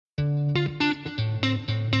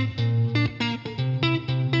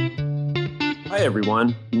Hi,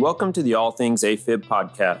 everyone, and welcome to the All Things AFib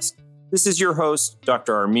podcast. This is your host,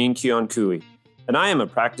 Dr. Armin Kionkui, and I am a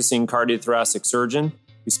practicing cardiothoracic surgeon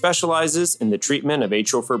who specializes in the treatment of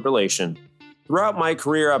atrial fibrillation. Throughout my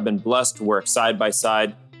career, I've been blessed to work side by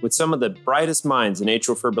side with some of the brightest minds in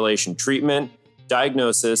atrial fibrillation treatment,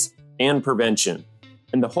 diagnosis, and prevention.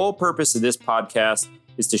 And the whole purpose of this podcast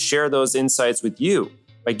is to share those insights with you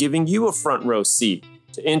by giving you a front row seat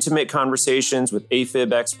to intimate conversations with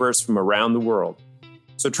AFib experts from around the world.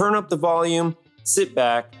 So turn up the volume, sit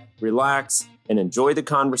back, relax, and enjoy the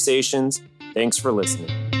conversations. Thanks for listening.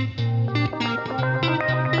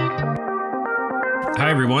 Hi,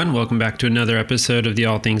 everyone. Welcome back to another episode of the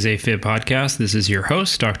All Things AFib podcast. This is your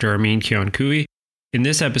host, Dr. Armin Kionkui. In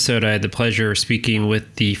this episode, I had the pleasure of speaking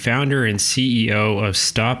with the founder and CEO of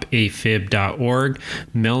StopAFib.org,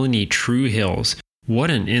 Melanie Truehills.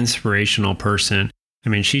 What an inspirational person. I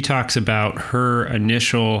mean, she talks about her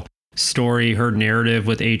initial story, her narrative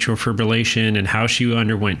with atrial fibrillation and how she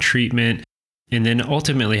underwent treatment, and then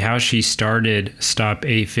ultimately how she started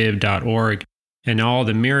StopAFib.org and all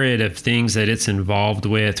the myriad of things that it's involved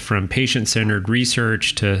with, from patient-centered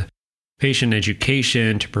research to patient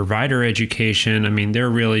education to provider education. I mean, they're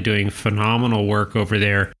really doing phenomenal work over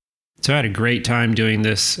there. So I had a great time doing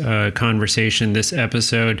this conversation, this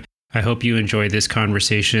episode. I hope you enjoy this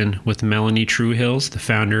conversation with Melanie Truehills, the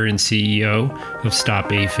founder and CEO of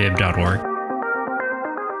StopAFib.org.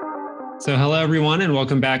 So hello, everyone, and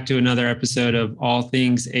welcome back to another episode of All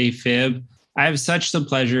Things AFib. I have such the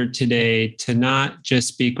pleasure today to not just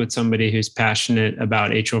speak with somebody who's passionate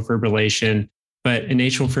about atrial fibrillation, but an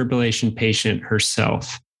atrial fibrillation patient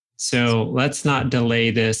herself. So let's not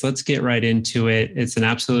delay this. Let's get right into it. It's an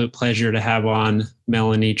absolute pleasure to have on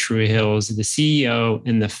Melanie Truehills, the CEO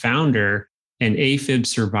and the founder and AFib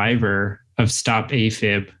survivor of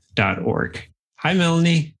StopAFib.org. Hi,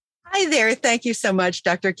 Melanie. Hi there. Thank you so much,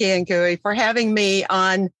 Dr. Kionkui, for having me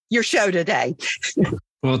on your show today.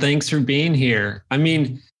 Well, thanks for being here. I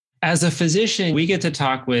mean, as a physician, we get to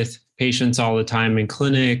talk with patients all the time in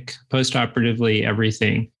clinic, postoperatively,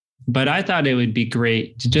 everything. But I thought it would be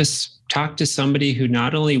great to just talk to somebody who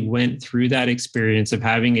not only went through that experience of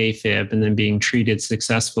having AFib and then being treated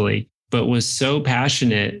successfully, but was so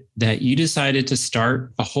passionate that you decided to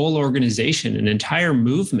start a whole organization, an entire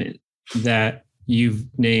movement that you've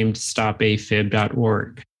named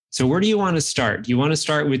StopAFib.org. So where do you want to start? Do you want to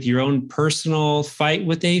start with your own personal fight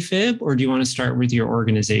with AFib, or do you want to start with your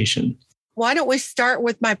organization? Why don't we start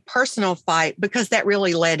with my personal fight, because that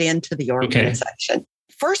really led into the organization. Okay.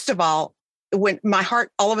 First of all, when my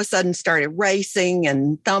heart all of a sudden started racing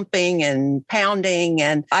and thumping and pounding,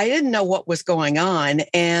 and I didn't know what was going on.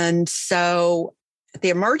 And so at the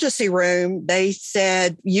emergency room, they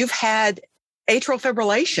said, "You've had atrial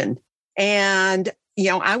fibrillation." And,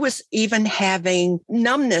 I was even having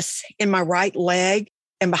numbness in my right leg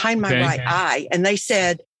and behind my right eye. And they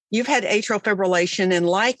said, "You've had atrial fibrillation and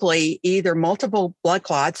likely either multiple blood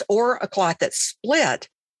clots or a clot that's split.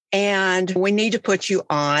 And we need to put you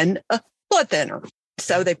on a blood thinner."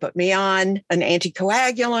 So they put me on an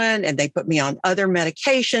anticoagulant and they put me on other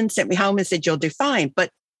medications, sent me home and said, "You'll do fine." But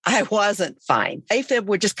I wasn't fine. AFib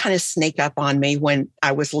would just kind of sneak up on me when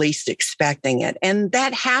I was least expecting it. And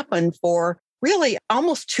that happened for really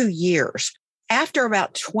almost 2 years. After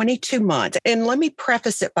about 22 months, and let me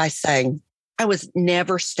preface it by saying I was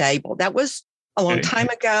never stable. That was a long time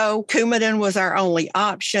ago. Coumadin was our only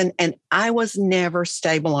option, and I was never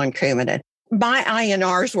stable on Coumadin. My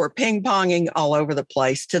INRs were ping-ponging all over the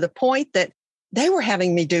place, to the point that they were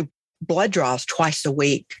having me do blood draws twice a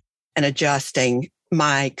week and adjusting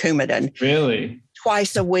my Coumadin. Really?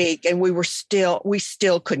 Twice a week, and we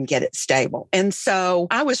still couldn't get it stable. And so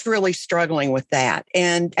I was really struggling with that.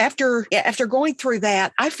 And after going through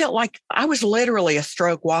that, I felt like I was literally a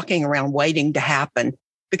stroke walking around waiting to happen,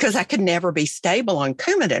 because I could never be stable on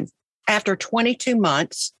Coumadin. After 22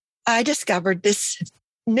 months, I discovered this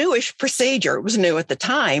newish procedure. It was new at the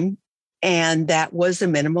time, and that was a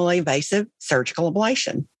minimally invasive surgical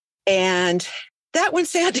ablation. And that one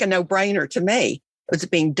sounded like a no-brainer to me. It was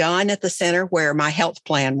being done at the center where my health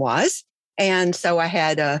plan was. And so I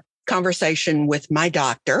had a conversation with my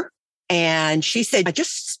doctor, and she said, "I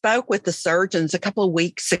just spoke with the surgeons a couple of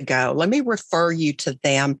weeks ago. Let me refer you to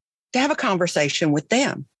them to have a conversation with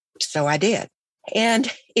them." So I did. And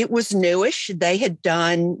it was newish. They had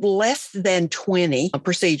done less than 20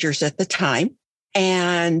 procedures at the time.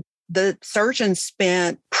 And the surgeon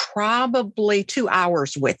spent probably 2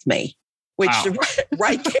 hours with me, which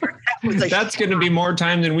right there, that's going to be more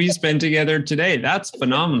time than we spend together today. That's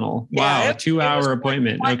phenomenal. Wow. A 2-hour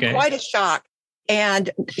appointment. Quite a shock. And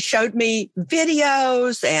showed me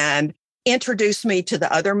videos and introduced me to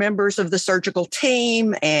the other members of the surgical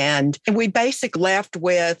team. And we basically left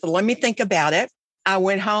with, let me think about it. I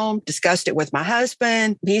went home, discussed it with my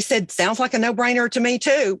husband. He said, sounds like a no-brainer to me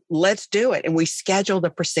too. Let's do it. And we scheduled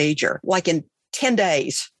the procedure. Like in 10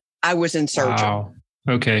 days, I was in surgery. Wow.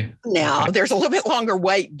 Okay. Now, there's a little bit longer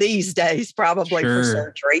wait these days, probably for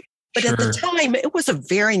surgery. But at the time, it was a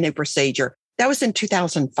very new procedure. That was in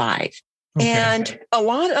 2005. Okay. And a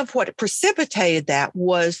lot of what precipitated that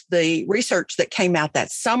was the research that came out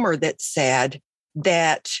that summer that said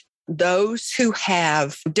that those who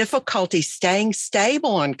have difficulty staying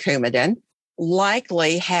stable on Coumadin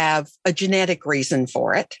likely have a genetic reason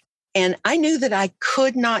for it. And I knew that I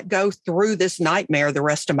could not go through this nightmare the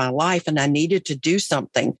rest of my life, and I needed to do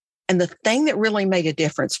something. And the thing that really made a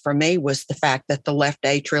difference for me was the fact that the left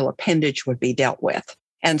atrial appendage would be dealt with.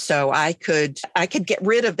 And so I could get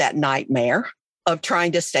rid of that nightmare of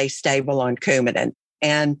trying to stay stable on Coumadin.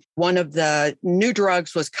 And one of the new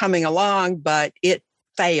drugs was coming along, but it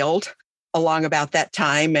failed along about that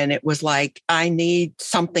time. And it was like, I need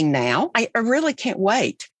something now. I really can't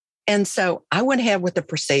wait. And so I went ahead with the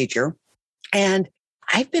procedure, and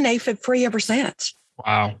I've been AFib free ever since.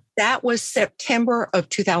 Wow. That was September of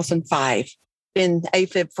 2005. Been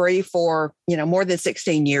AFib free for, more than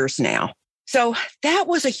 16 years now. So that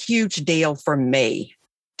was a huge deal for me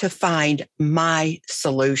to find my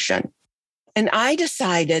solution. And I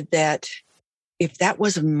decided that if that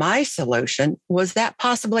was my solution, was that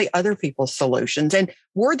possibly other people's solutions? And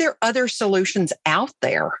were there other solutions out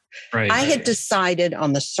there? Right. I had decided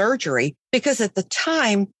on the surgery because at the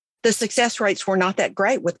time, the success rates were not that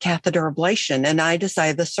great with catheter ablation. And I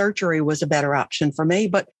decided the surgery was a better option for me.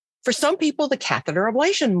 But for some people, the catheter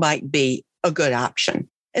ablation might be a good option.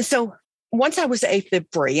 And so once I was AFib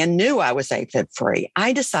free and knew I was AFib free,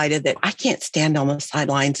 I decided that I can't stand on the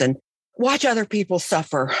sidelines and watch other people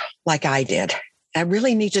suffer like I did. I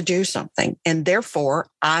really need to do something. And therefore,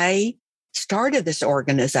 I started this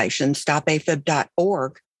organization,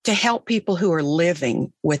 stopafib.org, to help people who are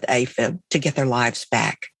living with AFib to get their lives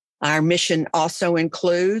back. Our mission also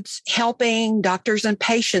includes helping doctors and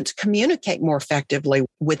patients communicate more effectively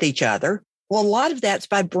with each other. Well, a lot of that's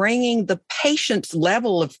by bringing the patient's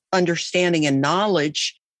level of understanding and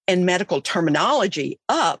knowledge and medical terminology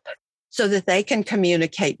up so that they can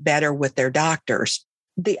communicate better with their doctors.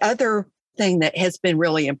 The other thing that has been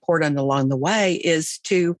really important along the way is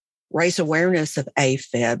to raise awareness of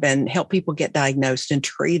AFib and help people get diagnosed and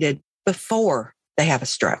treated before they have a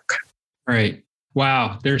stroke. Right.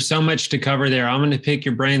 Wow. There's so much to cover there. I'm going to pick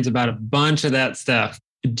your brains about a bunch of that stuff.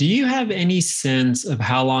 Do you have any sense of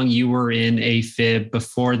how long you were in AFib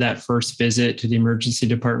before that first visit to the emergency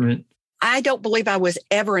department? I don't believe I was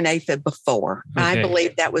ever in AFib before. Okay. I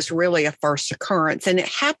believe that was really a first occurrence. And it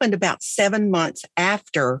happened about 7 months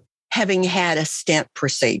after having had a stent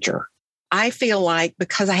procedure. I feel like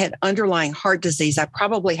because I had underlying heart disease, I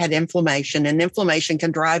probably had inflammation, and inflammation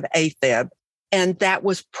can drive AFib. And that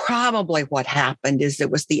was probably what happened, is it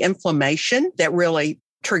was the inflammation that really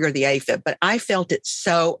triggered the AFib. But I felt it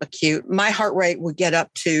so acute. My heart rate would get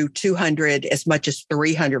up to 200, as much as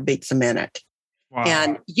 300 beats a minute. Wow.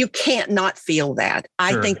 And you can't not feel that.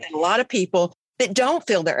 Sure. I think that a lot of people that don't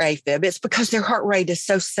feel their AFib, it's because their heart rate is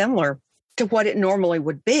so similar to what it normally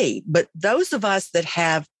would be. But those of us that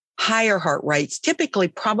have higher heart rates, typically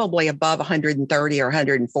probably above 130 or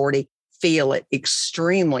 140, feel it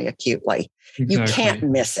extremely acutely. Exactly. You can't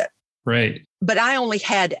miss it. Right. But I only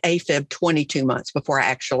had AFib 22 months before I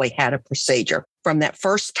actually had a procedure. From that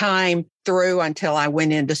first time through until I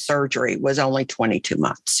went into surgery was only 22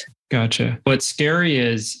 months. Gotcha. What's scary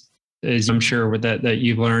is I'm sure that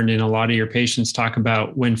you've learned, and a lot of your patients talk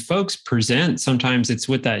about, when folks present, sometimes it's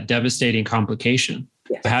with that devastating complication.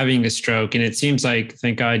 Yes. Having a stroke. And it seems like,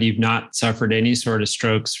 thank God, you've not suffered any sort of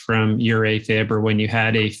strokes from your AFib or when you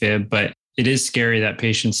had AFib, but it is scary that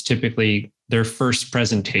patients typically, their first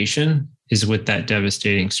presentation is with that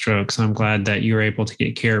devastating stroke. So I'm glad that you were able to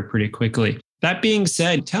get care pretty quickly. That being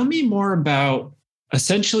said, tell me more about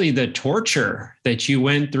essentially the torture that you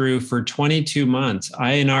went through for 22 months,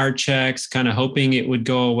 INR checks, kind of hoping it would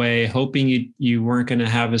go away, hoping you weren't going to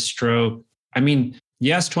have a stroke. I mean,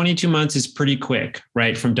 yes, 22 months is pretty quick,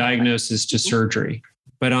 right? From diagnosis to surgery.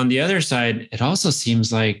 But on the other side, it also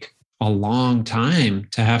seems like a long time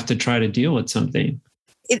to have to try to deal with something.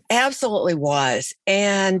 It absolutely was.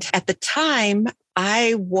 And at the time,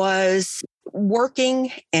 I was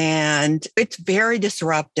working, and it's very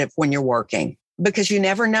disruptive when you're working because you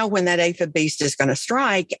never know when that AFib beast is going to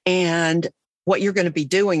strike and what you're going to be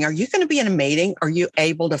doing. Are you going to be in a meeting? Are you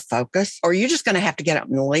able to focus? Or are you just going to have to get up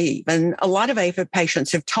and leave? And a lot of AFib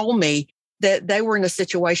patients have told me that they were in a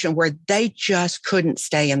situation where they just couldn't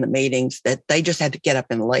stay in the meetings, that they just had to get up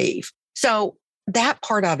and leave. So that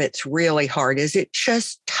part of it's really hard, is it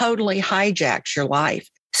just totally hijacks your life.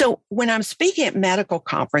 So when I'm speaking at medical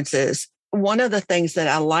conferences, one of the things that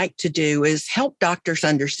I like to do is help doctors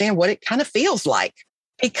understand what it kind of feels like.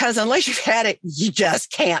 Because unless you've had it, you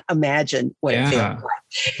just can't imagine what it feels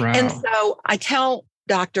like. Wow. And so I tell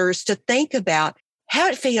doctors to think about how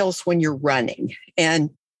it feels when you're running and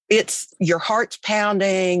your heart's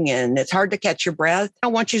pounding and it's hard to catch your breath. I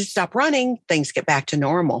want you to stop running. Things get back to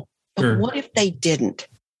normal. But Sure. What if they didn't?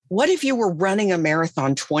 What if you were running a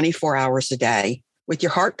marathon 24 hours a day with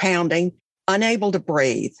your heart pounding, unable to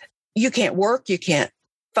breathe? You can't work, you can't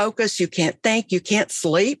focus, you can't think, you can't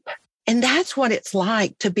sleep. And that's what it's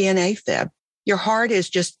like to be an AFib. Your heart is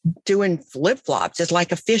just doing flip-flops. It's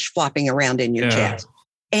like a fish flopping around in your chest.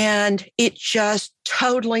 And it just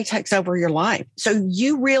totally takes over your life. So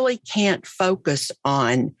you really can't focus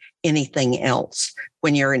on anything else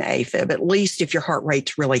when you're in AFib, at least if your heart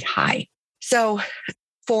rate's really high. So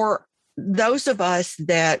for those of us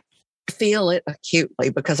that feel it acutely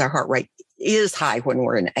because our heart rate is high when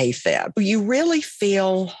we're in AFib, you really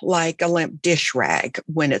feel like a limp dish rag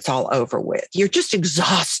when it's all over with. You're just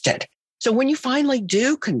exhausted. So when you finally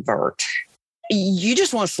do convert, you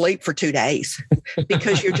just want to sleep for 2 days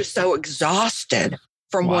because you're just so exhausted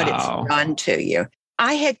from what it's done to you.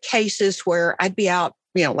 I had cases where I'd be out,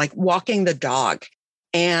 like walking the dog,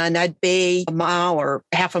 and I'd be a mile or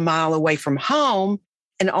half a mile away from home,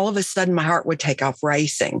 and all of a sudden my heart would take off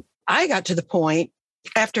racing. I got to the point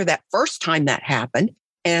after that first time that happened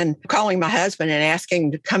and calling my husband and asking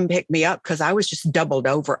him to come pick me up because I was just doubled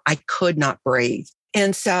over. I could not breathe.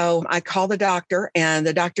 And so I called the doctor, and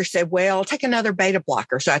the doctor said, well, take another beta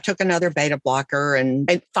blocker. So I took another beta blocker and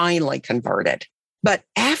it finally converted. But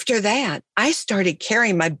after that, I started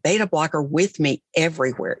carrying my beta blocker with me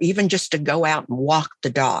everywhere, even just to go out and walk the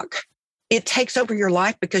dog. It takes over your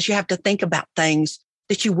life because you have to think about things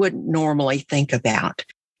that you wouldn't normally think about.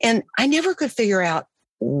 And I never could figure out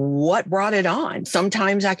what brought it on.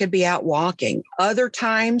 Sometimes I could be out walking. Other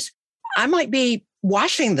times I might be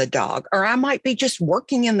washing the dog, or I might be just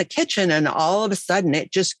working in the kitchen, and all of a sudden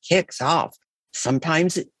it just kicks off.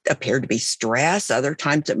 Sometimes it appeared to be stress. Other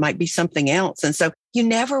times it might be something else. And so you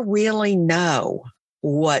never really know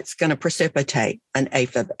what's going to precipitate an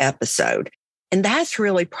AFib episode. And that's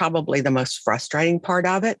really probably the most frustrating part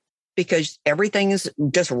of it, because everything is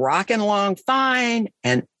just rocking along fine.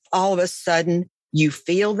 And all of a sudden you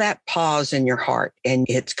feel that pause in your heart, and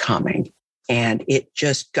it's coming, and it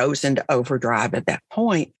just goes into overdrive at that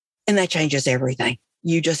point. And that changes everything.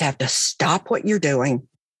 You just have to stop what you're doing,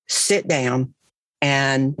 sit down,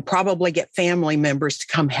 and probably get family members to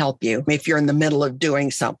come help you if you're in the middle of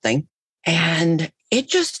doing something. And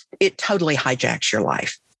it totally hijacks your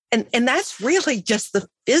life. And that's really just the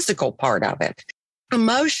physical part of it.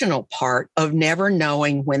 Emotional part of never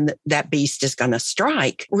knowing when that beast is going to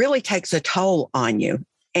strike really takes a toll on you.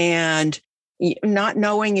 And not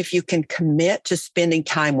knowing if you can commit to spending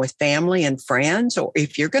time with family and friends, or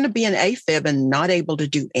if you're going to be an AFib and not able to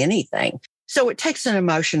do anything. So it takes an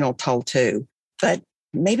emotional toll too. But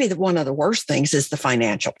maybe one of the worst things is the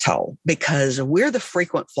financial toll, because we're the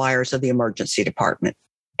frequent flyers of the emergency department.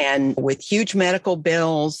 And with huge medical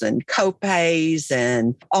bills and copays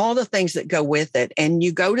and all the things that go with it. And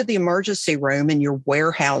you go to the emergency room and you're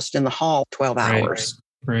warehoused in the hall 12 hours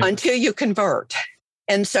until you convert.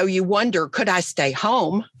 And so you wonder, could I stay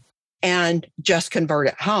home and just convert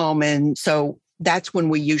at home? And so that's when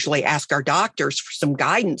we usually ask our doctors for some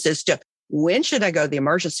guidance as to when should I go to the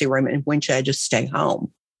emergency room and when should I just stay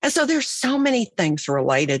home? And so there's so many things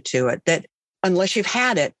related to it that unless you've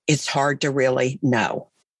had it, it's hard to really know.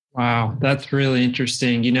 Wow, that's really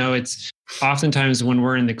interesting. It's oftentimes when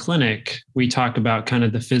we're in the clinic, we talk about kind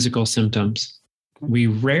of the physical symptoms. We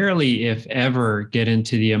rarely, if ever, get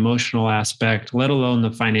into the emotional aspect, let alone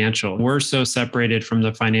the financial. We're so separated from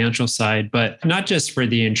the financial side, but not just for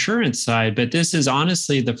the insurance side, but this is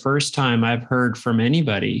honestly the first time I've heard from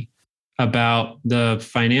anybody about the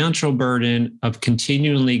financial burden of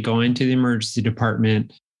continually going to the emergency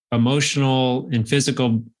department, emotional and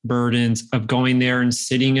physical burdens of going there and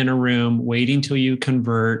sitting in a room, waiting till you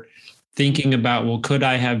convert, thinking about, well, could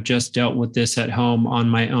I have just dealt with this at home on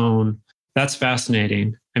my own? That's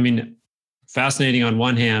fascinating. I mean, fascinating on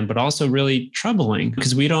one hand, but also really troubling,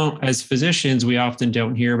 because we don't, as physicians, we often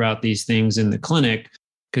don't hear about these things in the clinic,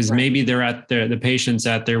 because maybe they're the patient's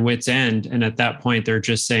at their wit's end. And at that point, they're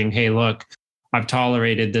just saying, hey, look, I've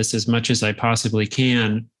tolerated this as much as I possibly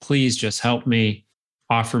can. Please just help me,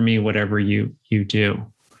 offer me whatever you do.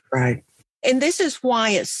 Right. And this is why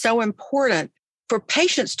it's so important for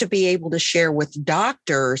patients to be able to share with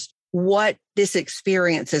doctors what this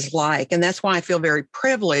experience is like. And that's why I feel very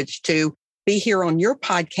privileged to be here on your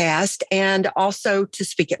podcast and also to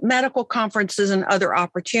speak at medical conferences and other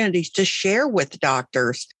opportunities to share with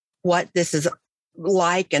doctors what this is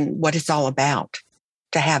like and what it's all about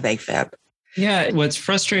to have AFib. Yeah, what's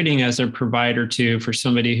frustrating as a provider too, for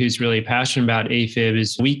somebody who's really passionate about AFib,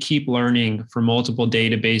 is we keep learning from multiple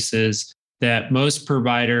databases that most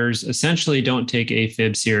providers essentially don't take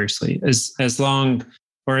AFib seriously as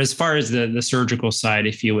far as the surgical side,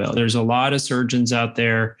 if you will. There's a lot of surgeons out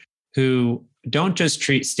there who don't just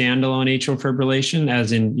treat standalone atrial fibrillation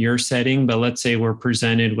as in your setting, but let's say we're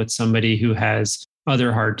presented with somebody who has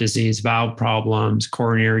other heart disease, valve problems,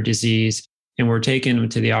 coronary disease, and we're taking them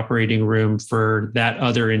to the operating room for that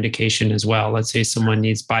other indication as well. Let's say someone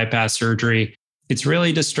needs bypass surgery. It's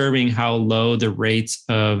really disturbing how low the rates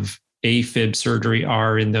of AFib surgery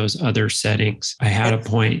are in those other settings. I had a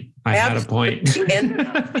point.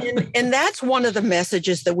 And that's one of the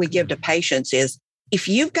messages that we give to patients is if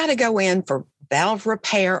you've got to go in for valve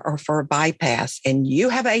repair or for a bypass and you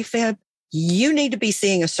have AFib, you need to be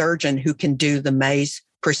seeing a surgeon who can do the maze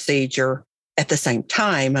procedure at the same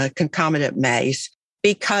time, a concomitant maze,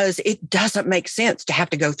 because it doesn't make sense to have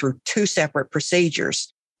to go through two separate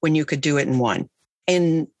procedures when you could do it in one.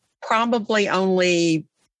 And probably only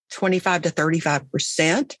 25 to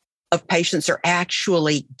 35% of patients are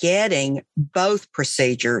actually getting both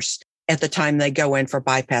procedures at the time they go in for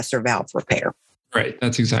bypass or valve repair. Right.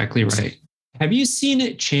 That's exactly right. Have you seen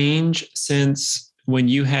it change since when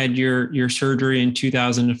you had your surgery in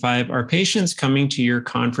 2005? Are patients coming to your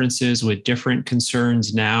conferences with different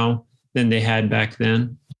concerns now than they had back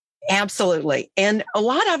then? Absolutely. And a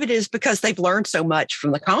lot of it is because they've learned so much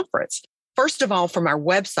from the conference. First of all, from our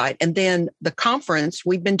website, and then the conference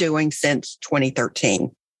we've been doing since 2013.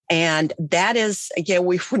 And that is, again,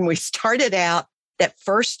 when we started out that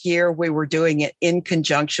first year, we were doing it in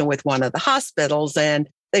conjunction with one of the hospitals. And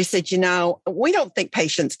they said, we don't think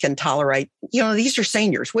patients can tolerate, these are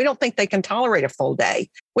seniors. We don't think they can tolerate a full day.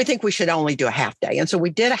 We think we should only do a half day. And so we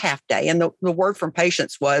did a half day. And the word from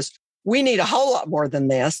patients was, we need a whole lot more than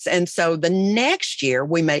this. And so the next year,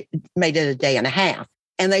 we made it a day and a half.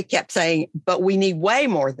 And they kept saying, but we need way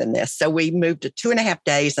more than this. So we moved to 2.5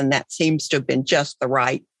 days, and that seems to have been just the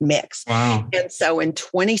right mix. Wow. And so in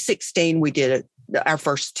 2016, we did our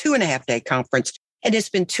first 2.5 day conference, and it's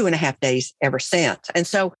been 2.5 days ever since. And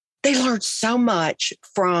so they learned so much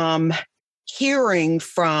from hearing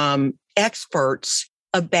from experts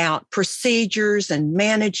about procedures and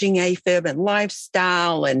managing AFib and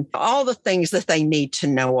lifestyle and all the things that they need to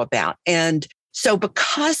know about. And so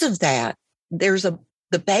because of that, the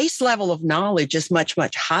base level of knowledge is much,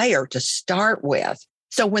 much higher to start with.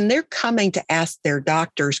 So when they're coming to ask their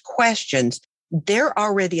doctors questions, they're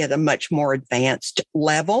already at a much more advanced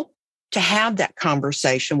level to have that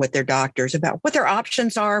conversation with their doctors about what their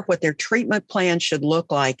options are, what their treatment plan should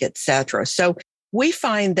look like, et cetera. So we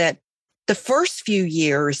find that the first few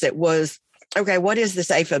years it was, okay, what is this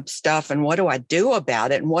AFib stuff and what do I do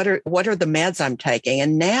about it? And what are the meds I'm taking?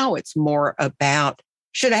 And now it's more about,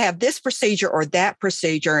 should I have this procedure or that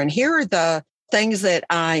procedure? And here are the things that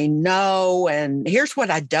I know, and here's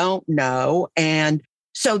what I don't know. And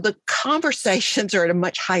so the conversations are at a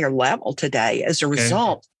much higher level today as a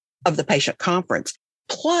result of the patient conference.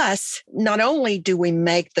 Plus, not only do we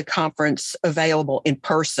make the conference available in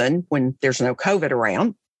person when there's no COVID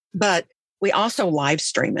around, but we also live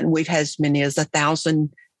stream. And we've had as many as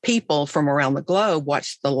 1,000 people from around the globe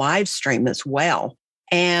watch the live stream as well.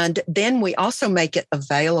 And then we also make it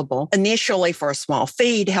available initially for a small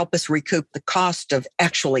fee to help us recoup the cost of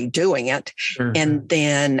actually doing it. Sure. And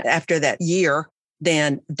then after that year,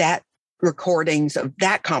 then that recordings of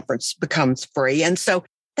that conference becomes free. And so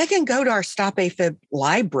they can go to our Stop AFib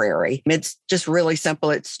library. It's just really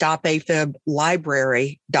simple. It's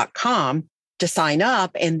stopafib.library.com to sign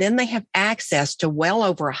up. And then they have access to well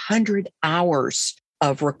over 100 hours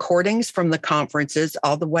of recordings from the conferences,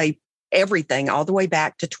 everything all the way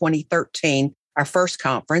back to 2013, our first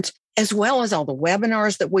conference, as well as all the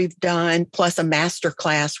webinars that we've done, plus a master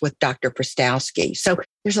class with Dr. Prostowski. So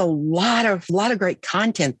there's a lot of great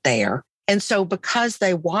content there. And so because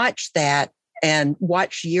they watch that and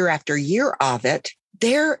watch year after year of it,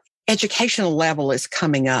 their educational level is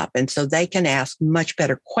coming up. And so they can ask much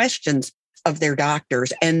better questions of their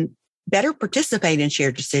doctors and better participate in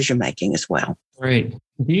shared decision-making as well. Right.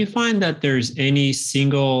 Do you find that there's any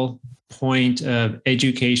single point of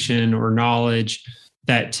education or knowledge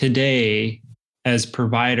that today as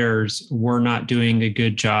providers, we're not doing a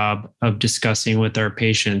good job of discussing with our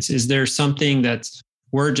patients? Is there something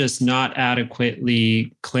we're just not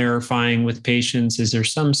adequately clarifying with patients? Is there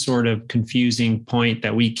some sort of confusing point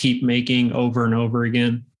that we keep making over and over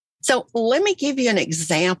again? So let me give you an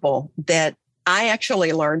example that I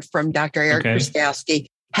actually learned from Dr. Eric Krzyzewski.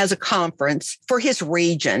 Has a conference for his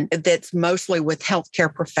region that's mostly with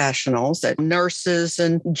healthcare professionals, nurses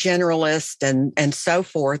and generalists and so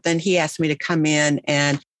forth. And he asked me to come in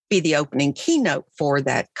and be the opening keynote for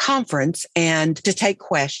that conference and to take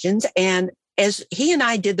questions. And as he and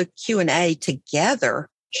I did the Q&A together,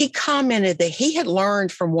 he commented that he had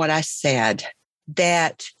learned from what I said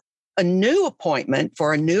that a new appointment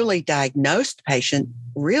for a newly diagnosed patient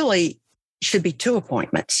really should be 2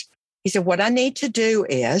 appointments. He said, what I need to do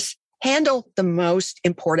is handle the most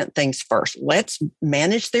important things first. Let's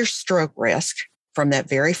manage their stroke risk from that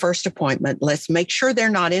very first appointment. Let's make sure they're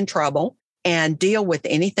not in trouble and deal with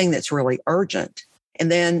anything that's really urgent.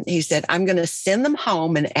 And then he said, I'm going to send them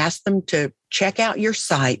home and ask them to check out your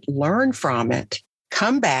site, learn from it,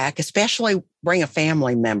 come back, especially bring a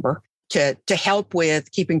family member to help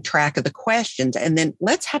with keeping track of the questions. And then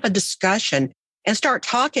let's have a discussion and start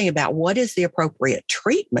talking about what is the appropriate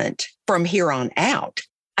treatment from here on out.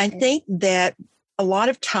 I think that a lot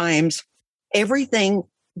of times everything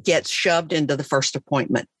gets shoved into the first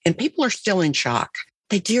appointment and people are still in shock.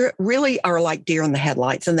 They really are like deer in the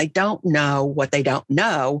headlights and they don't know what they don't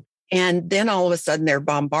know. And then all of a sudden they're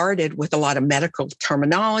bombarded with a lot of medical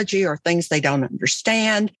terminology or things they don't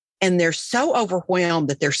understand. And they're so overwhelmed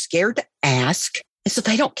that they're scared to ask. And so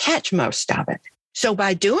they don't catch most of it. So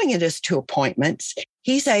by doing it as 2 appointments,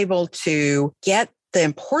 he's able to get the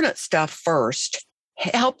important stuff first,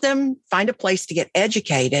 help them find a place to get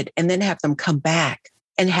educated, and then have them come back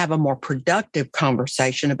and have a more productive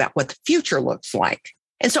conversation about what the future looks like.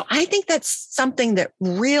 And so I think that's something that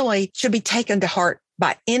really should be taken to heart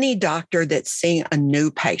by any doctor that's seeing a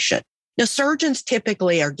new patient. Now, surgeons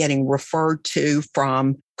typically are getting referred to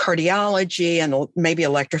from cardiology and maybe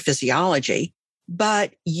electrophysiology.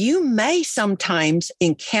 But you may sometimes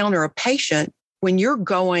encounter a patient when you're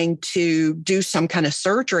going to do some kind of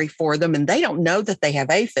surgery for them and they don't know that they have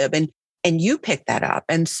AFib and you pick that up.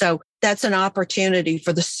 And so that's an opportunity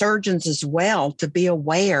for the surgeons as well to be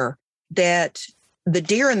aware that the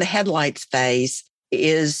deer in the headlights phase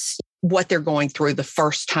is what they're going through the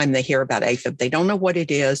first time they hear about AFib. They don't know what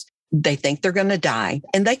it is. They think they're going to die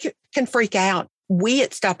and they can freak out. We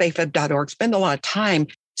at stopafib.org spend a lot of time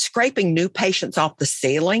scraping new patients off the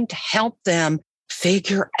ceiling to help them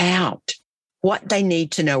figure out what they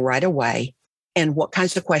need to know right away and what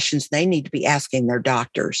kinds of questions they need to be asking their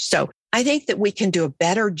doctors. So I think that we can do a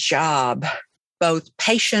better job, both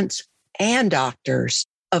patients and doctors,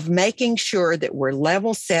 of making sure that we're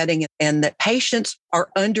level setting and that patients are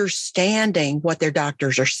understanding what their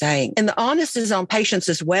doctors are saying. And the onus is on patients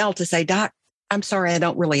as well to say, Doc, I'm sorry, I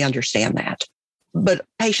don't really understand that. But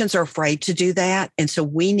patients are afraid to do that. And so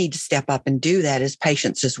we need to step up and do that as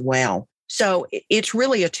patients as well. So it's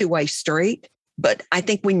really a 2-way street, but I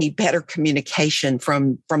think we need better communication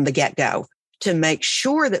from the get-go to make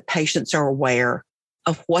sure that patients are aware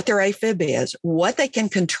of what their AFib is, what they can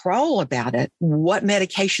control about it, what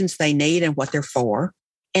medications they need and what they're for.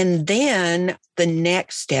 And then the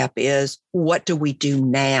next step is, what do we do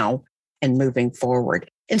now and moving forward?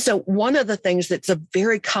 And so one of the things that's a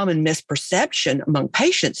very common misperception among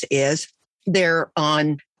patients is they're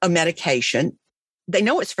on a medication. They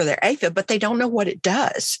know it's for their AFib, but they don't know what it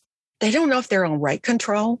does. They don't know if they're on rate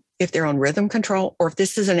control, if they're on rhythm control, or if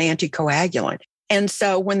this is an anticoagulant. And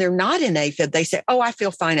so when they're not in AFib, they say, oh, I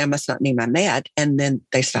feel fine. I must not need my med. And then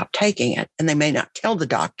they stop taking it and they may not tell the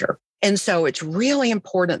doctor. And so it's really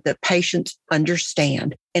important that patients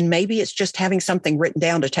understand. And maybe it's just having something written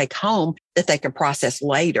down to take home that they can process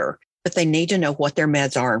later, but they need to know what their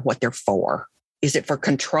meds are and what they're for. Is it for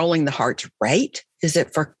controlling the heart's rate? Is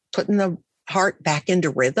it for putting the heart back into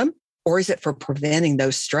rhythm? Or is it for preventing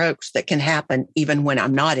those strokes that can happen even when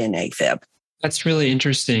I'm not in AFib? That's really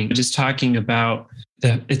interesting. Just talking about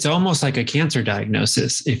it's almost like a cancer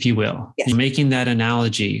diagnosis, if you will. Yes. Making that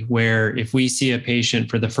analogy where if we see a patient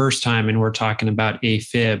for the first time and we're talking about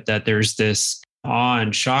AFib, that there's this awe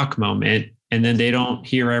and shock moment, and then they don't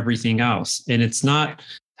hear everything else. And it's not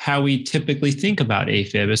how we typically think about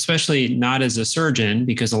AFib, especially not as a surgeon,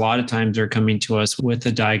 because a lot of times they're coming to us with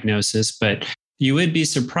a diagnosis, but you would be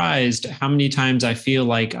surprised how many times I feel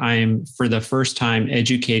like I'm, for the first time,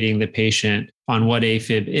 educating the patient on what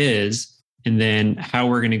AFib is and then how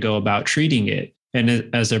we're going to go about treating it. And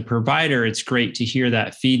as a provider, it's great to hear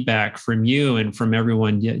that feedback from you and from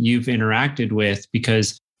everyone you've interacted with,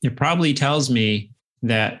 because it probably tells me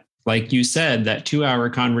that, like you said, that 2-hour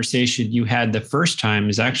conversation you had the first time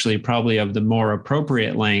is actually probably of the more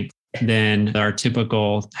appropriate length than our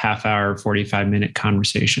typical half-hour, 45-minute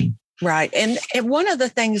conversation. Right. And one of the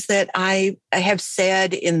things that I have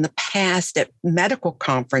said in the past at medical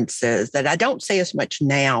conferences that I don't say as much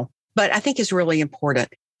now, but I think is really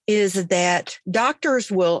important, is that doctors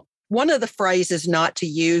will, one of the phrases not to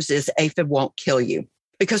use is AFib won't kill you.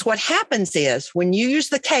 Because what happens is when you use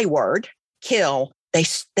the K word, kill,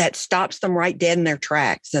 that stops them right dead in their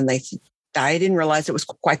tracks. And I didn't realize it was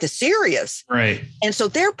quite this serious. Right. And so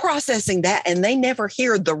they're processing that and they never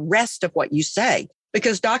hear the rest of what you say.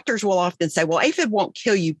 Because doctors will often say, well, AFib won't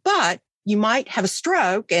kill you, but you might have a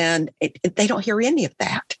stroke, and they don't hear any of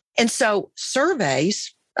that. And so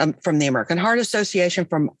surveys from the American Heart Association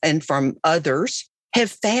and from others have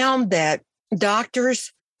found that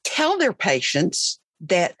doctors tell their patients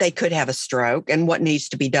that they could have a stroke and what needs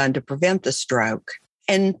to be done to prevent the stroke.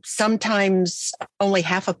 And sometimes only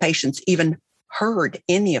half of patients even heard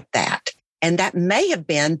any of that. And that may have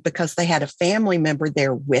been because they had a family member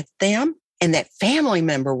there with them, and that family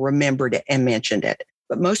member remembered it and mentioned it.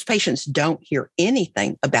 But most patients don't hear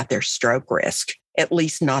anything about their stroke risk, at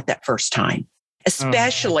least not that first time,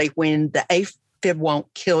 especially when the AFib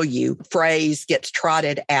won't kill you phrase gets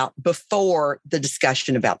trotted out before the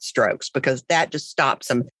discussion about strokes, because that just stops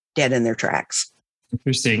them dead in their tracks.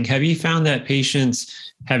 Interesting. Have you found that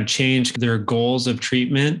patients have changed their goals of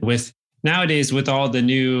treatment nowadays with all the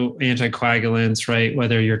new anticoagulants, right?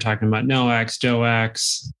 Whether you're talking about NOACs,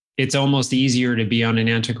 DOACs, it's almost easier to be on an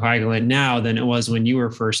anticoagulant now than it was when you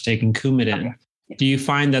were first taking Coumadin. Okay. Do you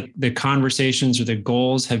find that the conversations or the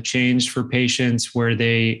goals have changed for patients where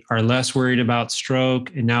they are less worried about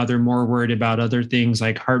stroke and now they're more worried about other things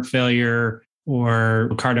like heart failure or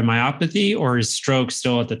cardiomyopathy, or is stroke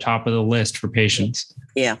still at the top of the list for patients?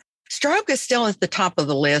 Yeah, stroke is still at the top of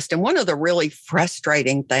the list. And one of the really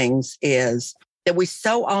frustrating things is that we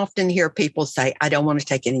so often hear people say, I don't want to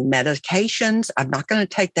take any medications. I'm not going to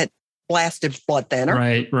take that blasted blood thinner.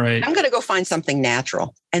 Right. I'm going to go find something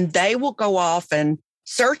natural. And they will go off and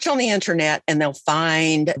search on the internet and they'll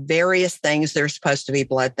find various things that are supposed to be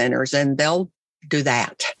blood thinners, and they'll do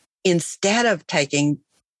that instead of taking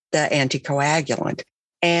the anticoagulant.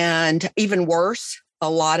 And even worse, a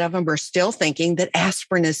lot of them are still thinking that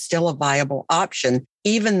aspirin is still a viable option,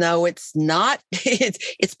 even though it's not.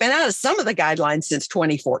 It's been out of some of the guidelines since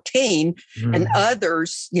 2014, and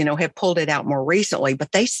others, have pulled it out more recently,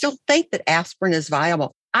 but they still think that aspirin is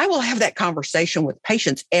viable. I will have that conversation with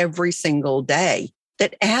patients every single day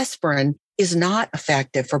that aspirin is not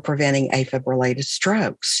effective for preventing AFib-related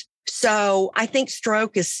strokes. So I think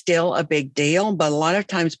stroke is still a big deal, but a lot of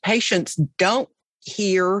times patients don't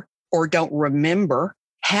hear or don't remember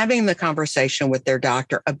having the conversation with their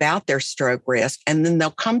doctor about their stroke risk. And then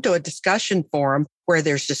they'll come to a discussion forum where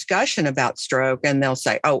there's discussion about stroke, and they'll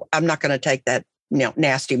say, oh, I'm not going to take that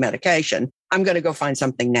nasty medication. I'm going to go find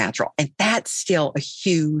something natural. And that's still a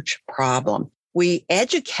huge problem. We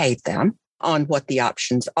educate them on what the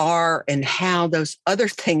options are and how those other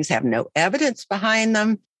things have no evidence behind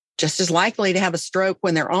them. Just as likely to have a stroke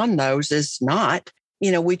when they're on those as not.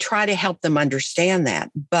 We try to help them understand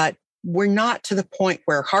that, but we're not to the point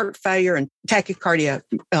where heart failure and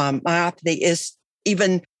tachycardiomyopathy is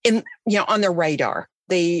even on their radar.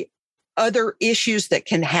 The other issues that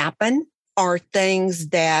can happen are things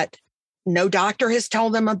that no doctor has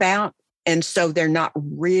told them about. And so they're not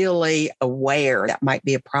really aware that might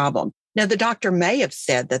be a problem. Now, the doctor may have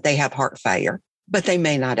said that they have heart failure, but they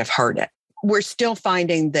may not have heard it. We're still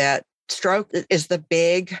finding that stroke is the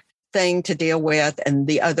big thing to deal with, and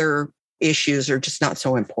the other issues are just not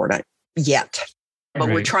so important yet. But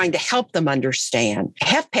We're trying to help them understand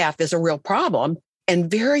HFpEF is a real problem and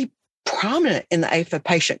very prominent in the AFib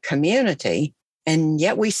patient community. And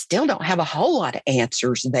yet we still don't have a whole lot of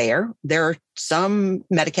answers there. There are some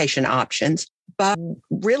medication options, but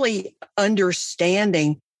really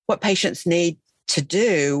understanding what patients need to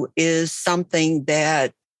do is something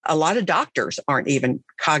that a lot of doctors aren't even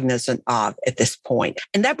cognizant of at this point.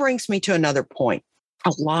 And that brings me to another point.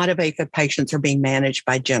 A lot of AFib patients are being managed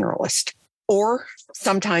by generalists or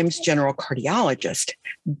sometimes general cardiologists.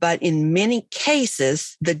 But in many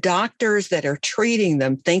cases, the doctors that are treating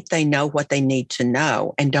them think they know what they need to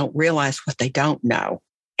know and don't realize what they don't know.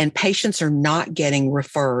 And patients are not getting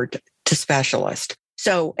referred to specialists.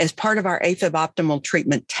 So as part of our AFib optimal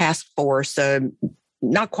treatment task force,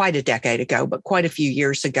 not quite a decade ago, but quite a few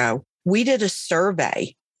years ago, we did a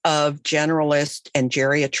survey of generalists and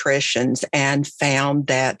geriatricians and found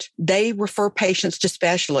that they refer patients to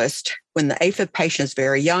specialists when the AFib patient is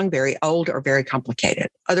very young, very old, or very complicated.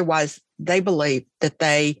 Otherwise, they believe that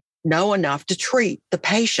they know enough to treat the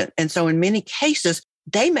patient. And so in many cases,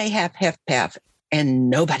 they may have HFpEF and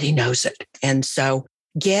nobody knows it. And so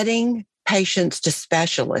getting patients to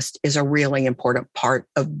specialists is a really important part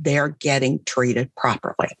of their getting treated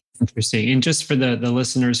properly. Interesting. And just for the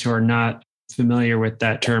listeners who are not familiar with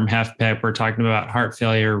that term HFpEF, we're talking about heart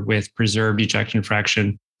failure with preserved ejection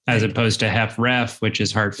fraction, as opposed to HFrEF, which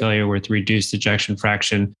is heart failure with reduced ejection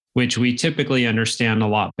fraction, which we typically understand a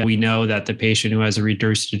lot. We know that the patient who has a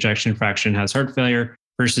reduced ejection fraction has heart failure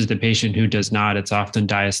versus the patient who does not. It's often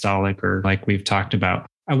diastolic, or like we've talked about.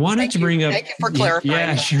 I wanted to bring up. Thank you for clarifying.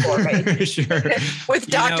 Yeah, sure, sure. With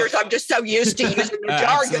doctors, I'm just so used to using the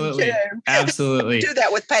jargon too. Absolutely. I do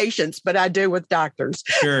that with patients, but I do with doctors.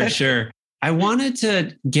 Sure. I wanted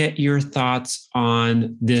to get your thoughts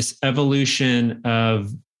on this evolution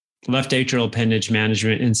of left atrial appendage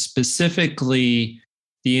management, and specifically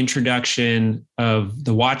the introduction of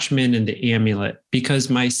the Watchman and the amulet, because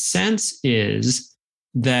my sense is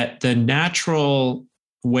that the natural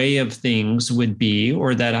way of things would be,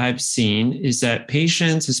 or that I've seen, is that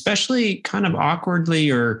patients, especially kind of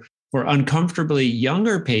awkwardly or uncomfortably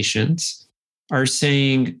younger patients, are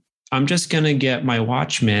saying, I'm just going to get my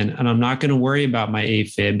Watchman and I'm not going to worry about my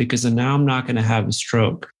AFib because now I'm not going to have a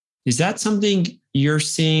stroke. Is that something you're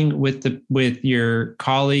seeing with your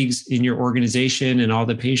colleagues in your organization and all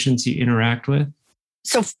the patients you interact with?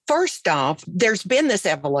 So first off, there's been this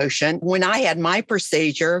evolution. When I had my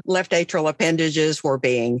procedure, left atrial appendages were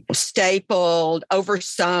being stapled,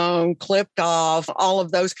 oversewn, clipped off, all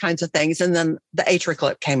of those kinds of things. And then the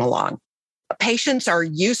AtriClip came along. Patients are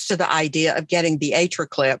used to the idea of getting the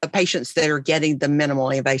AtriClip, the patients that are getting the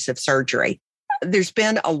minimally invasive surgery. There's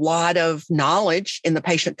been a lot of knowledge in the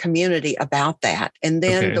patient community about that. And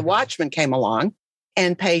then the Watchman came along.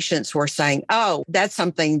 And patients were saying, oh, that's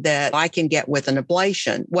something that I can get with an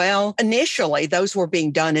ablation. Well, initially, those were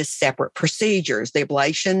being done as separate procedures, the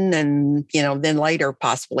ablation and, then later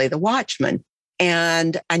possibly the Watchman.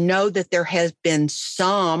 And I know that there has been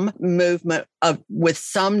some movement with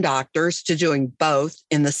some doctors to doing both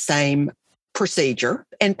in the same procedure.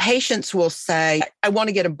 And patients will say, I want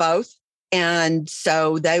to get them both. And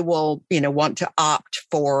so they will, want to opt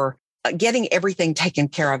for getting everything taken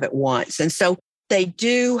care of at once. And so they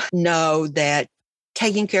do know that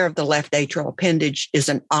taking care of the left atrial appendage is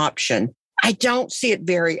an option. I don't see it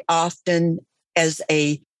very often as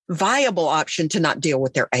a viable option to not deal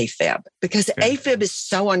with their AFib, because AFib is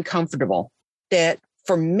so uncomfortable that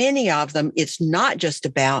for many of them, it's not just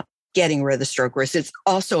about getting rid of the stroke risk. It's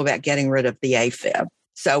also about getting rid of the AFib.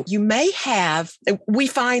 So we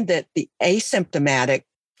find that the asymptomatic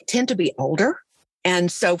tend to be older.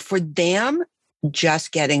 And so for them,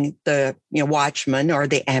 just getting the Watchman or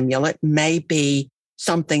the amulet may be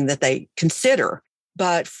something that they consider.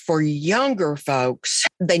 But for younger folks,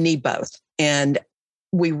 they need both. And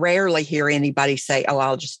we rarely hear anybody say, oh,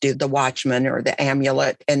 I'll just do the Watchman or the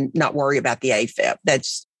amulet and not worry about the AFib.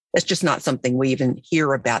 That's just not something we even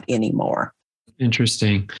hear about anymore.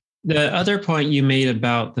 Interesting. The other point you made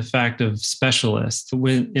about the fact of specialists,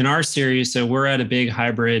 when in our series, so we're at a big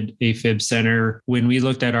hybrid AFib center. When we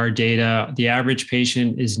looked at our data, the average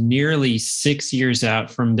patient is nearly 6 years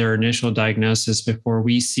out from their initial diagnosis before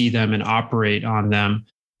we see them and operate on them.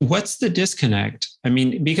 What's the disconnect?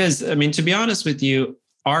 Because to be honest with you,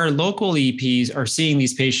 our local EPs are seeing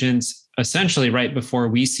these patients essentially right before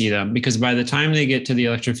we see them, because by the time they get to the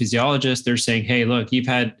electrophysiologist, they're saying, hey, look, you've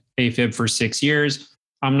had AFib for 6 years.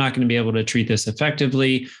 I'm not going to be able to treat this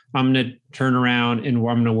effectively. I'm going to turn around and I'm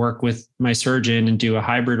going to work with my surgeon and do a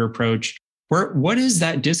hybrid approach. What is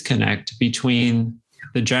that disconnect between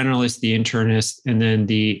the generalist, the internist, and then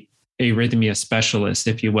the arrhythmia specialist,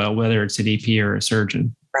 if you will, whether it's an EP or a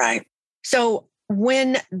surgeon? Right. So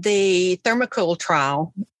when the Thermocool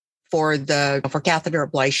trial for catheter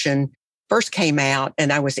ablation first came out,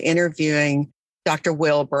 and I was interviewing Dr.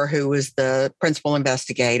 Wilbur, who was the principal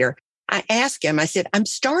investigator, I asked him, I said, I'm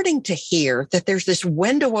starting to hear that there's this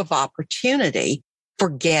window of opportunity for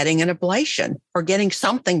getting an ablation or getting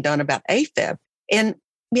something done about AFib. And,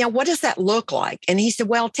 what does that look like? And he said,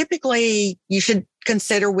 well, typically you should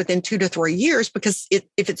consider within 2 to 3 years, because if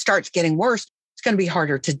it starts getting worse, it's going to be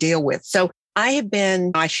harder to deal with. So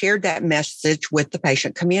I shared that message with the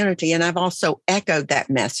patient community. And I've also echoed that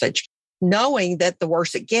message, knowing that the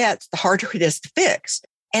worse it gets, the harder it is to fix.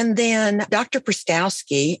 And then Dr.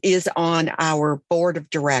 Prostowski is on our board of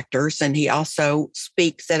directors, and he also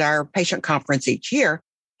speaks at our patient conference each year.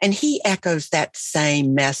 And he echoes that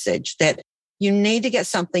same message that you need to get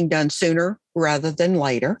something done sooner rather than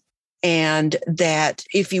later. And that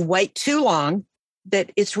if you wait too long,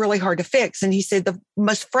 that it's really hard to fix. And he said the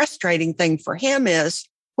most frustrating thing for him is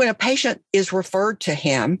when a patient is referred to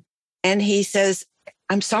him and he says,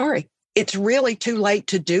 I'm sorry, it's really too late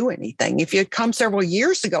to do anything. If you had come several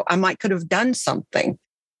years ago, I could have done something,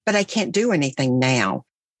 but I can't do anything now.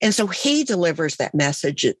 And so he delivers that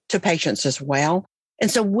message to patients as well. And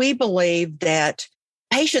so we believe that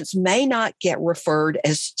patients may not get referred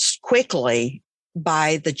as quickly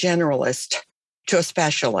by the generalist to a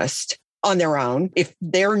specialist on their own if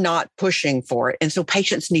they're not pushing for it. And so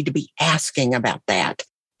patients need to be asking about that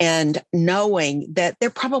and knowing that there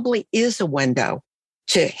probably is a window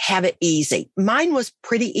to have it easy. Mine was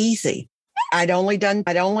pretty easy. I'd only been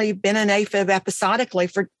in AFib episodically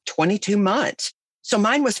for 22 months. So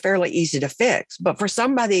mine was fairly easy to fix. But for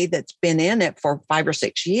somebody that's been in it for 5 or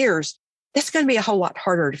 6 years, that's going to be a whole lot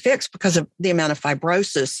harder to fix because of the amount of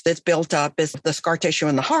fibrosis that's built up as the scar tissue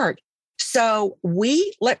in the heart. So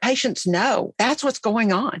we let patients know that's what's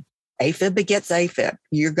going on. AFib begets AFib.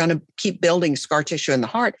 You're going to keep building scar tissue in the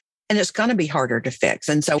heart, and it's going to be harder to fix.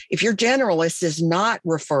 And so if your generalist is not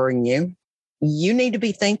referring you, you need to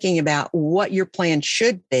be thinking about what your plan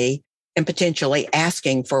should be and potentially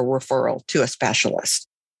asking for a referral to a specialist.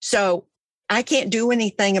 So I can't do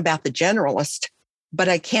anything about the generalist, but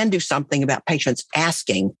I can do something about patients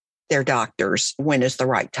asking their doctors when is the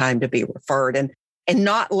right time to be referred and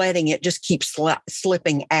not letting it just keep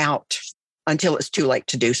slipping out until it's too late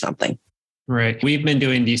to do something. Right. We've been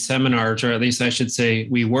doing these seminars, or at least I should say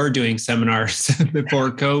we were doing seminars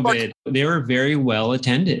before COVID. They were very well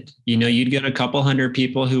attended. You'd get a couple hundred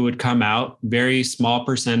people who would come out, very small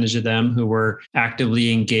percentage of them who were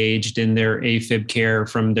actively engaged in their AFib care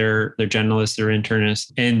from their generalist, their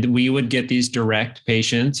internist. And we would get these direct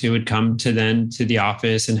patients who would come to the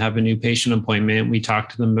office and have a new patient appointment. We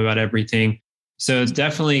talked to them about everything. So it's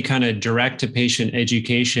definitely kind of direct to patient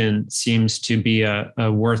education seems to be a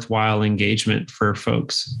worthwhile engagement for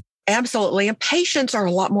folks. Absolutely. And patients are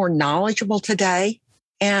a lot more knowledgeable today,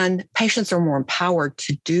 and patients are more empowered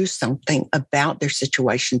to do something about their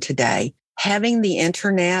situation today. Having the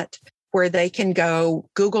internet where they can go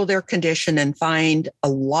Google their condition and find a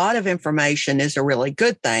lot of information is a really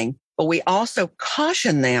good thing. But we also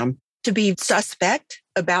caution them to be suspect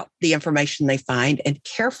about the information they find and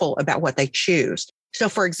careful about what they choose. So,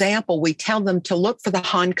 for example, we tell them to look for the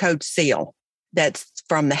HON code seal that's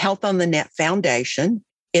from the Health on the Net Foundation.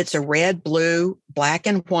 It's a red, blue, black,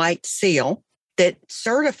 and white seal that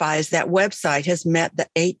certifies that website has met the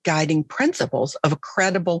 8 guiding principles of a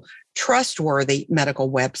credible, trustworthy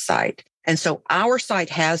medical website. And so our site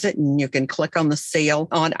has it, and you can click on the seal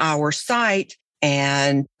on our site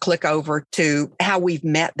and click over to how we've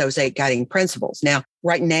met those 8 guiding principles. Now,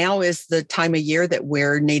 right now is the time of year that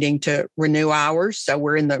we're needing to renew ours. So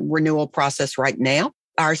we're in the renewal process right now.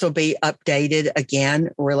 Ours will be updated again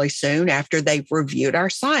really soon after they've reviewed our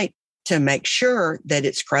site to make sure that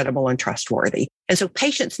it's credible and trustworthy. And so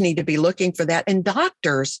patients need to be looking for that. And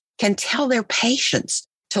doctors can tell their patients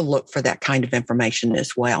to look for that kind of information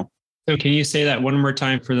as well. So can you say that one more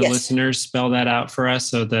time for the listeners? Spell that out for us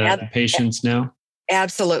so the patients know.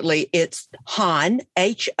 Absolutely. It's HON,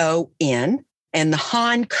 HON, and the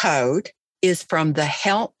HON code is from the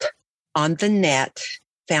Health on the Net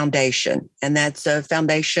Foundation. And that's a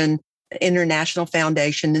foundation, international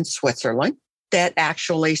foundation in Switzerland that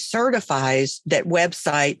actually certifies that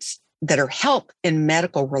websites that are health and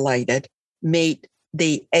medical related meet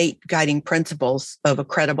the 8 guiding principles of a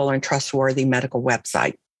credible and trustworthy medical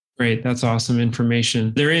website. Great. That's awesome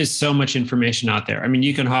information. There is so much information out there. I mean,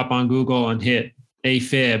 you can hop on Google and hit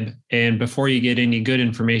AFib, and before you get any good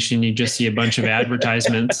information, you just see a bunch of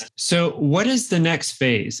advertisements. So what is the next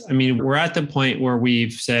phase? I mean, we're at the point where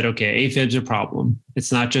we've said, okay, AFib's a problem.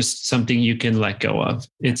 It's not just something you can let go of.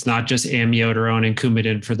 It's not just amiodarone and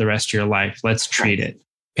Coumadin for the rest of your life. Let's treat it.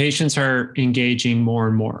 Patients are engaging more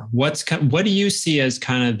and more. What do you see as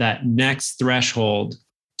kind of that next threshold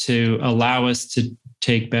to allow us to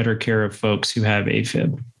take better care of folks who have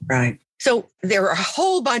AFib? Right. So there are a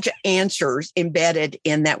whole bunch of answers embedded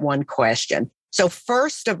in that one question. So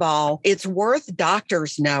first of all, it's worth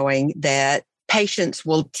doctors knowing that patients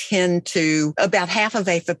will tend to, about half of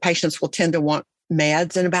AFib patients will tend to want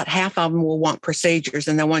meds, and about half of them will want procedures,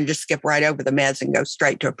 and they want to just skip right over the meds and go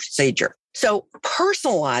straight to a procedure. So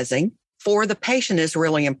personalizing for the patient is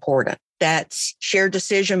really important. That's shared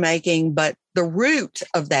decision-making, but the root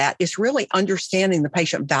of that is really understanding the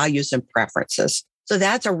patient values and preferences. So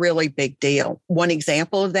that's a really big deal. One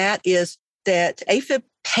example of that is that AFib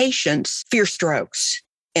patients fear strokes.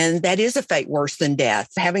 And that is a fate worse than death.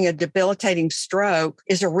 Having a debilitating stroke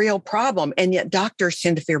is a real problem. And yet doctors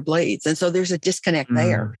tend to fear bleeds. And so there's a disconnect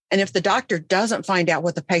there. And if the doctor doesn't find out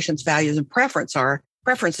what the patient's values and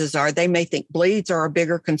preferences are, they may think bleeds are a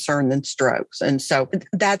bigger concern than strokes. And so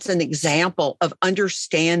that's an example of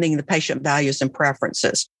understanding the patient values and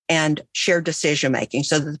preferences and shared decision-making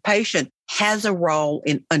so that the patient has a role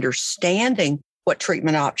in understanding what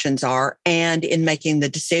treatment options are and in making the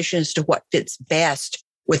decisions to what fits best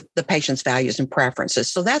with the patient's values and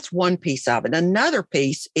preferences. So that's one piece of it. Another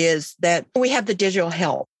piece is that we have the digital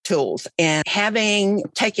health tools and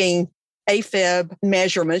taking AFib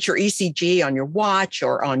measurements, your ECG on your watch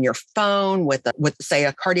or on your phone with say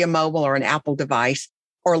a KardioMobile or an Apple device,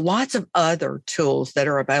 or lots of other tools that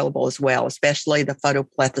are available as well, especially the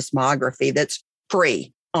photoplethysmography that's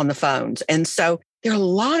free on the phones. And so there are a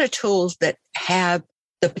lot of tools that have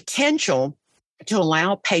the potential to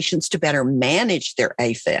allow patients to better manage their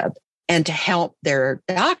AFib and to help their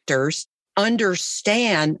doctors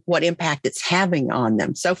understand what impact it's having on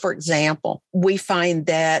them. So, for example, we find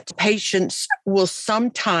that patients will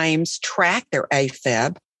sometimes track their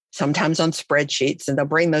AFib, sometimes on spreadsheets, and they'll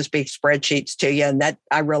bring those big spreadsheets to you. And that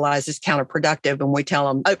I realize is counterproductive. And we tell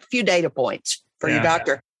them a few data points for your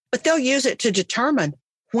doctor, but they'll use it to determine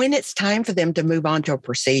when it's time for them to move on to a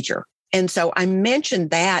procedure. And so I mentioned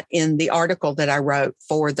that in the article that I wrote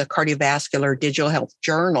for the Cardiovascular Digital Health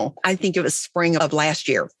Journal. I think it was spring of last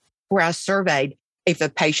year, where I surveyed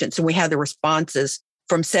AFib patients, and we had the responses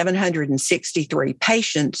from 763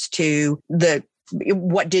 patients to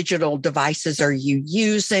what digital devices are you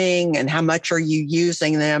using and how much are you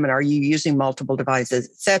using them and are you using multiple devices,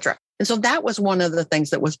 et cetera. And so that was one of the things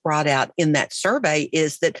that was brought out in that survey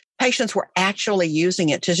is that patients were actually using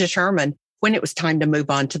it to determine when it was time to move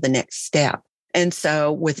on to the next step. And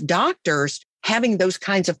so with doctors, having those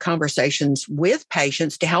kinds of conversations with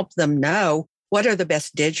patients to help them know what are the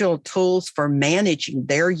best digital tools for managing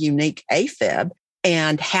their unique AFib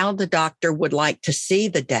and how the doctor would like to see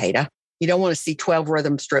the data. You don't want to see 12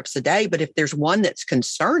 rhythm strips a day, but if there's one that's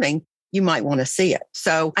concerning, you might want to see it.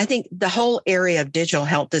 So I think the whole area of digital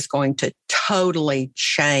health is going to totally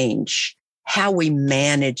change how we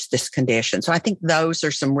manage this condition. So I think those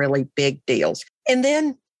are some really big deals. And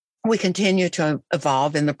then we continue to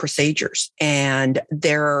evolve in the procedures. And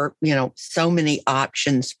there are, so many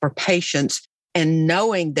options for patients. And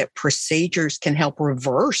knowing that procedures can help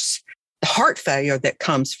reverse the heart failure that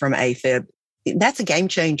comes from AFib, that's a game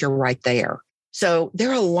changer right there. So there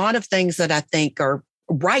are a lot of things that I think are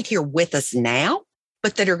right here with us now,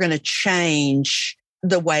 but that are going to change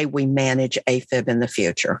the way we manage AFib in the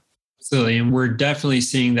future. Absolutely. And we're definitely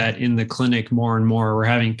seeing that in the clinic more and more. We're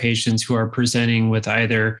having patients who are presenting with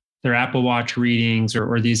either their Apple Watch readings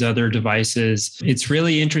or these other devices. It's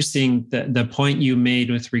really interesting the point you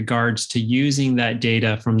made with regards to using that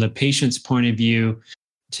data from the patient's point of view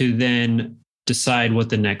to then decide what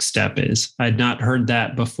the next step is. I'd not heard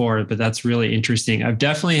that before, but that's really interesting. I've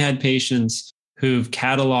definitely had patients who've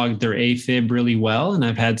cataloged their AFib really well. And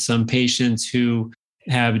I've had some patients who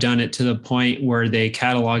have done it to the point where they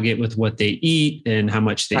catalog it with what they eat and how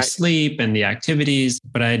much they sleep and the activities.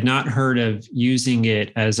 But I had not heard of using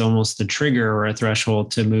it as almost a trigger or a threshold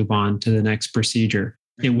to move on to the next procedure.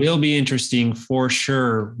 It will be interesting for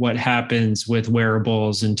sure what happens with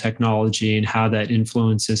wearables and technology and how that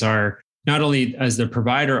influences not only as the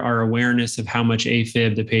provider, our awareness of how much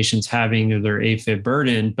AFib the patient's having or their AFib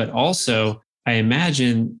burden, but also I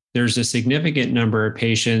imagine there's a significant number of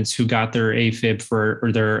patients who got their AFib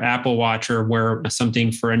or their Apple Watch or wear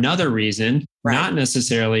something for another reason, not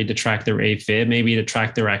necessarily to track their AFib, maybe to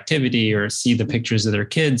track their activity or see the pictures of their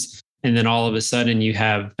kids. And then all of a sudden you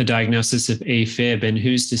have a diagnosis of AFib, and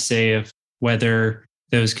who's to say of whether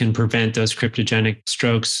those can prevent those cryptogenic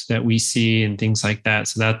strokes that we see and things like that.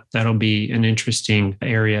 So that'll be an interesting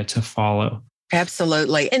area to follow.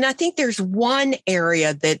 Absolutely. And I think there's one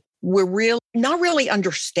area that we're not really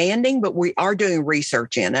understanding, but we are doing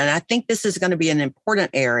research in. And I think this is going to be an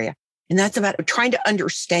important area. And that's about trying to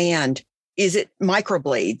understand, is it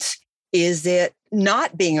microbleeds? Is it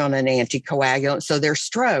not being on an anticoagulant? So there's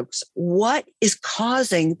strokes. What is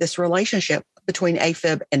causing this relationship between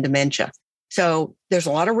AFib and dementia? So there's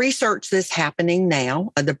a lot of research that's happening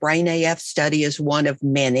now. The Brain AF study is one of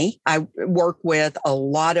many. I work with a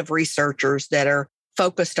lot of researchers that are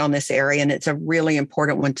focused on this area, and it's a really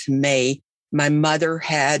important one to me. My mother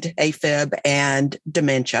had AFib and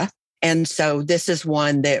dementia. And so this is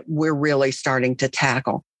one that we're really starting to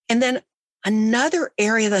tackle. And then another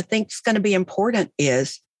area that I think is going to be important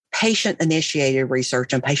is patient-initiated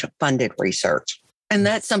research and patient-funded research. And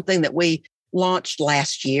that's something that we launched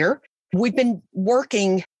last year. we've been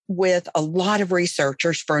working with a lot of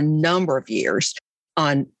researchers for a number of years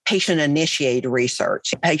on patient-initiated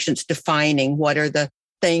research, patients defining what are the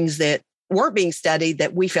things that weren't being studied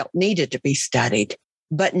that we felt needed to be studied.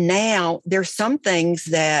 But now there's some things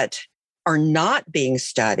that are not being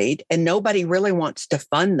studied and nobody really wants to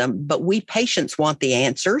fund them, but we patients want the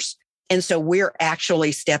answers. And so we're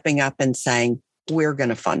actually stepping up and saying, we're going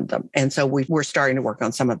to fund them. And so we're starting to work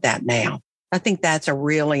on some of that now. I think that's a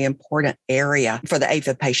really important area for the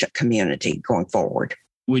AFib patient community going forward.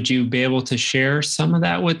 Would you be able to share some of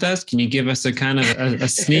that with us? Can you give us a kind of a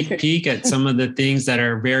sneak peek at some of the things that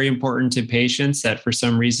are very important to patients that for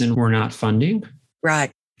some reason we're not funding?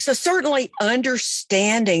 Right. So certainly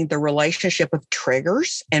understanding the relationship of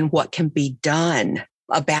triggers and what can be done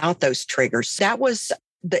about those triggers. That was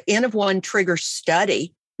the N of 1 trigger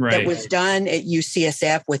study that was done at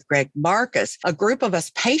UCSF with Greg Marcus. A group of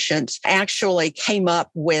us patients actually came up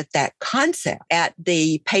with that concept at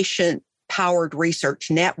the Patient Powered Research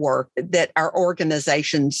Network that our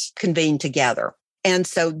organizations convened together. And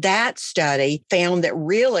so that study found that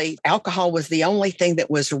really alcohol was the only thing that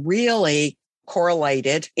was really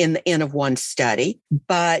correlated in the N of 1 study,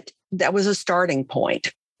 but that was a starting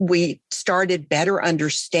point. We started better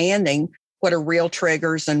understanding what are real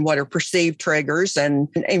triggers and what are perceived triggers and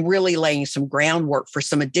really laying some groundwork for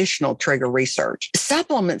some additional trigger research.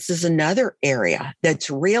 Supplements is another area that's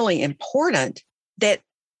really important that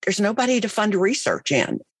there's nobody to fund research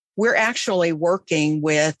in. We're actually working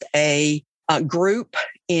with a group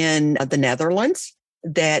in the Netherlands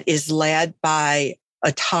that is led by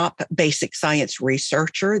a top basic science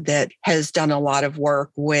researcher that has done a lot of work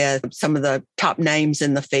with some of the top names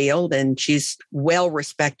in the field, and she's well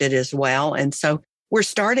respected as well. And so we're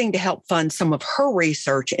starting to help fund some of her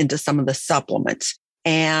research into some of the supplements.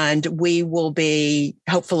 And we will be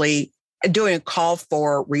hopefully doing a call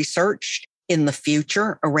for research in the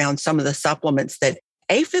future around some of the supplements that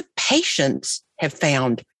AFib patients have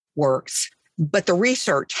found works, but the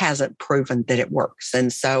research hasn't proven that it works.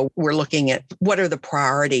 And so we're looking at what are the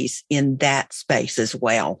priorities in that space as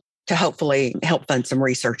well to hopefully help fund some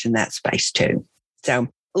research in that space too. So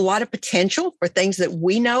a lot of potential for things that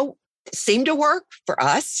we know seem to work for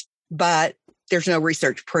us, but there's no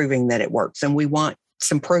research proving that it works. And we want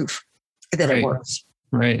some proof that it works.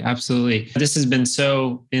 Right. Absolutely. This has been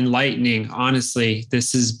so enlightening. Honestly,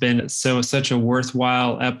 this has been such a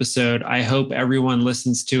worthwhile episode. I hope everyone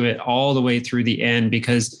listens to it all the way through the end,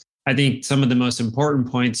 because I think some of the most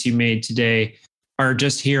important points you made today are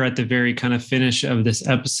just here at the very kind of finish of this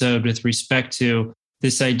episode with respect to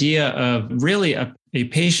this idea of really a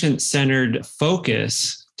patient-centered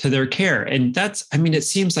focus to their care. And it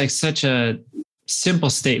seems like such a simple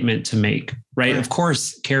statement to make, right? Of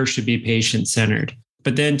course, care should be patient-centered.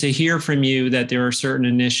 But then to hear from you that there are certain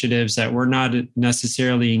initiatives that we're not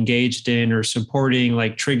necessarily engaged in or supporting,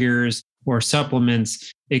 like triggers or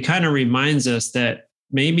supplements, it kind of reminds us that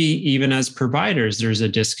maybe even as providers, there's a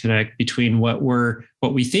disconnect between what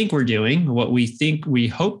we think we're doing, what we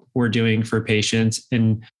hope we're doing for patients,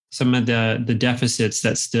 and some of the deficits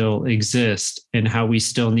that still exist, and how we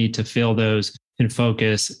still need to fill those and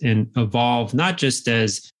focus and evolve, not just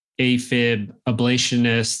as AFib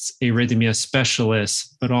ablationists, arrhythmia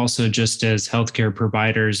specialists, but also just as healthcare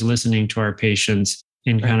providers listening to our patients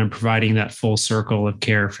and kind of providing that full circle of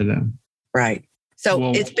care for them. Right.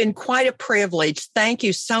 So it's been quite a privilege. Thank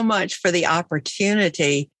you so much for the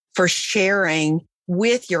opportunity for sharing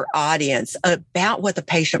with your audience about what the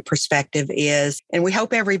patient perspective is. And we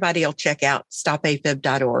hope everybody will check out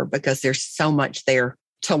stopafib.org because there's so much there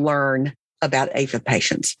to learn about AFib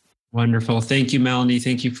patients. Wonderful. Thank you, Melanie.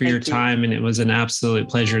 Thank you for your time. And it was an absolute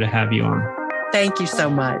pleasure to have you on. Thank you so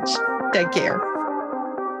much. Take care.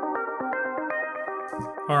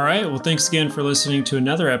 All right. Well, thanks again for listening to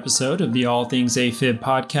another episode of the All Things AFib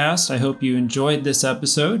podcast. I hope you enjoyed this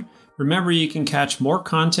episode. Remember, you can catch more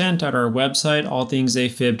content at our website,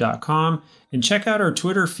 allthingsafib.com, and check out our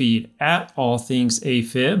Twitter feed at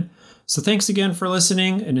allthingsafib. So thanks again for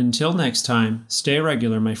listening. And until next time, stay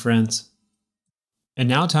regular, my friends. And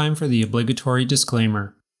now time for the obligatory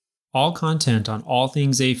disclaimer. All content on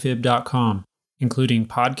allthingsafib.com, including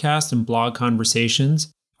podcast and blog conversations,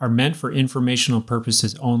 are meant for informational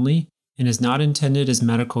purposes only and is not intended as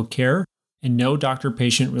medical care, and no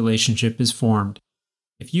doctor-patient relationship is formed.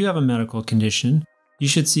 If you have a medical condition, you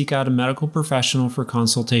should seek out a medical professional for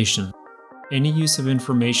consultation. Any use of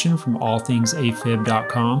information from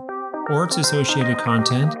allthingsafib.com or its associated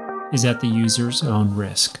content is at the user's own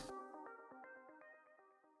risk.